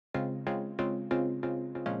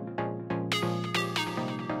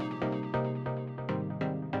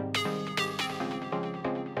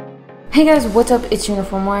Hey guys, what's up? It's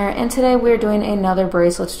UniformWarrior, and today we're doing another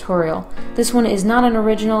bracelet tutorial. This one is not an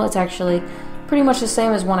original, it's actually pretty much the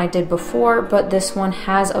same as one I did before, but this one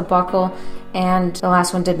has a buckle and the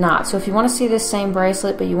last one did not. So if you want to see this same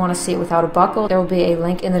bracelet but you want to see it without a buckle, there will be a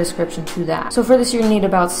link in the description to that. So for this you're going to need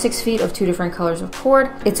about 6 feet of 2 different colors of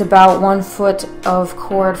cord. It's about 1 foot of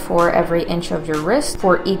cord for every inch of your wrist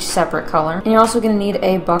for each separate color. And you're also going to need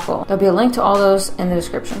a buckle. There'll be a link to all those in the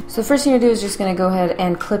description. So the first thing you're going to do is just going to go ahead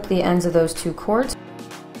and clip the ends of those 2 cords.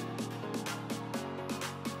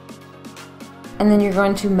 And then you're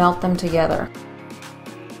going to melt them together.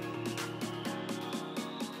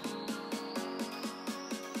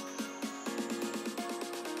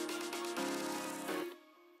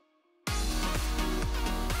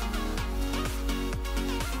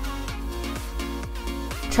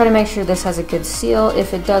 Try to make sure this has a good seal.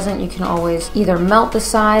 If it doesn't, you can always either melt the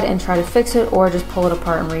side and try to fix it or just pull it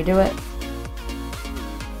apart and redo it.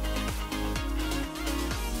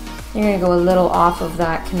 You're going to go a little off of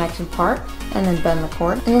that connected part and then bend the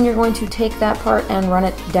cord. And then you're going to take that part and run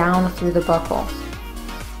it down through the buckle.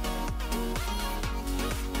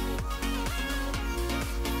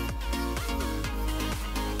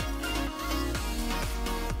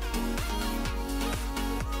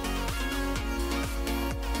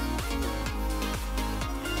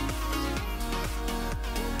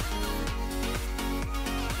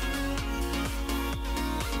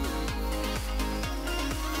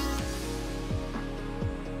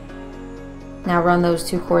 Now run those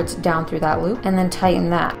 2 cords down through that loop and then tighten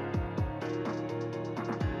that.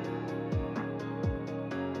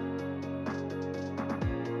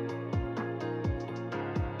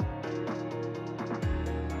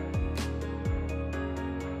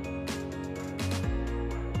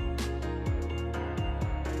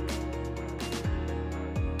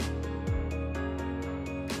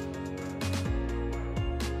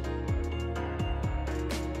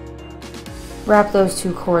 Wrap those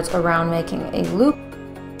 2 cords around making a loop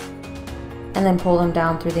and then pull them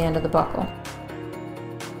down through the end of the buckle.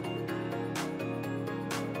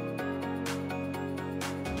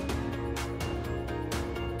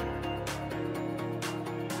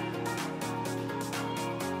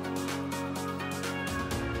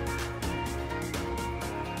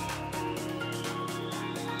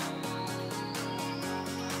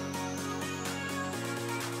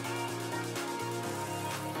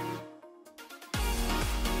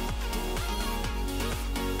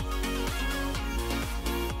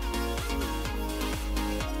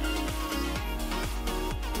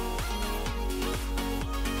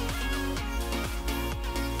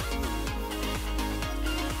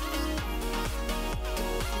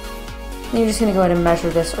 And you're just going to go ahead and measure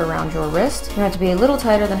this around your wrist. You're going to have to be a little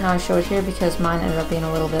tighter than how I showed here because mine ended up being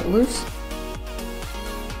a little bit loose.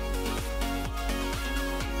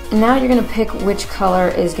 And now you're going to pick which color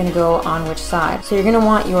is going to go on which side. So you're going to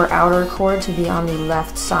want your outer cord to be on the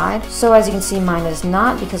left side. So as you can see, mine is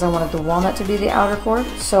not because I wanted the walnut to be the outer cord.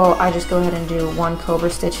 So I just go ahead and do 1 cobra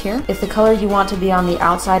stitch here. If the color you want to be on the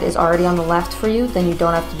outside is already on the left for you, then you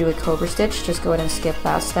don't have to do a cobra stitch. Just go ahead and skip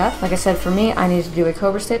that step. Like I said, for me, I need to do a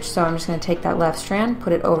cobra stitch. So I'm just going to take that left strand,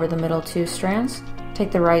 put it over the middle 2 strands.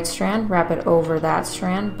 Take the right strand, wrap it over that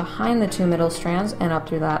strand, behind the 2 middle strands, and up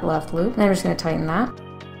through that left loop. And I'm just going to tighten that.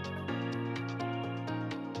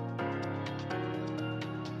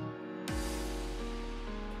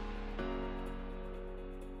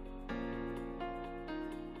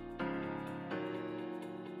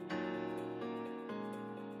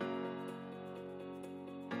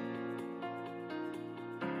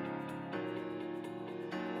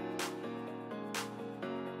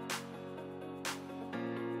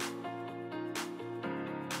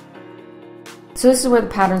 So this is where the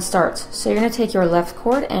pattern starts. So you're going to take your left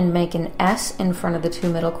cord and make an S in front of the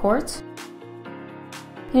 2 middle cords.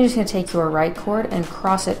 You're just going to take your right cord and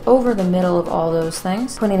cross it over the middle of all those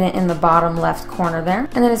things, putting it in the bottom left corner there.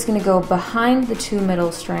 And then it's going to go behind the 2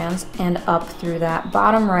 middle strands and up through that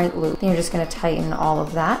bottom right loop. And you're just going to tighten all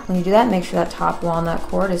of that. When you do that, make sure that top walnut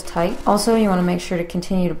cord is tight. Also, you want to make sure to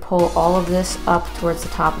continue to pull all of this up towards the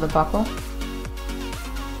top of the buckle.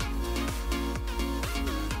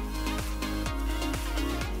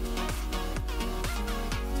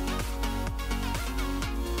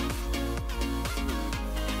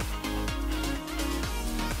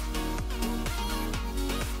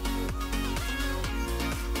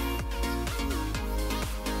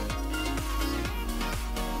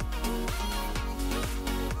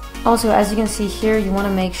 Also, as you can see here, you want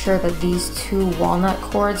to make sure that these 2 walnut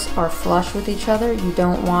cords are flush with each other. You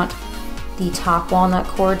don't want the top walnut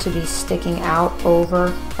cord to be sticking out over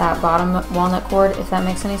that bottom walnut cord, if that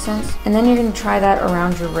makes any sense. And then you're going to try that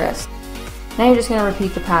around your wrist. Now you're just going to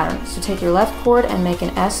repeat the pattern. So take your left cord and make an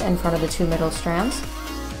S in front of the 2 middle strands.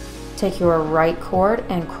 Take your right cord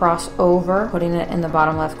and cross over, putting it in the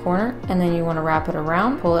bottom left corner, and then you want to wrap it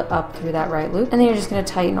around, pull it up through that right loop, and then you're just going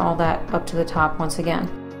to tighten all that up to the top once again.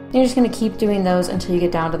 You're just going to keep doing those until you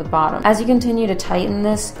get down to the bottom. As you continue to tighten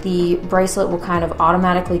this, the bracelet will kind of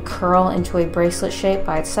automatically curl into a bracelet shape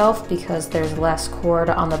by itself because there's less cord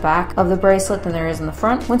on the back of the bracelet than there is in the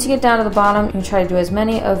front. Once you get down to the bottom, you try to do as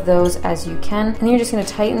many of those as you can, and then you're just going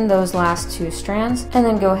to tighten those last 2 strands and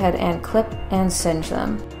then go ahead and clip and cinch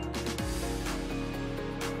them.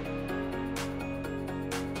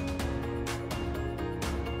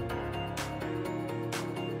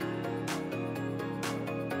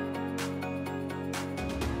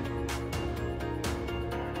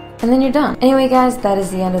 And then you're done. Anyway guys, that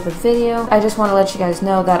is the end of the video. I just want to let you guys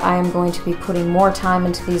know that I am going to be putting more time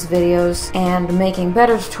into these videos and making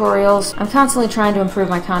better tutorials. I'm constantly trying to improve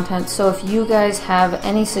my content, so if you guys have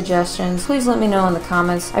any suggestions, please let me know in the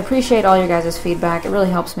comments. I appreciate all your guys' feedback. It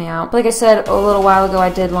really helps me out. But like I said a little while ago,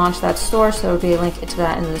 I did launch that store, so there will be a link to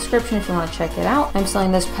that in the description if you want to check it out. I'm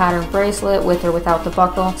selling this pattern bracelet with or without the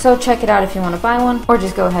buckle, so check it out if you want to buy one, or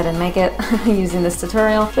just go ahead and make it using this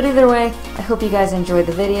tutorial. But either way, I hope you guys enjoyed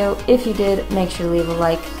the video. If you did, make sure to leave a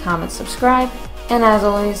like, comment, subscribe, and as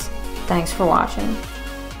always, thanks for watching.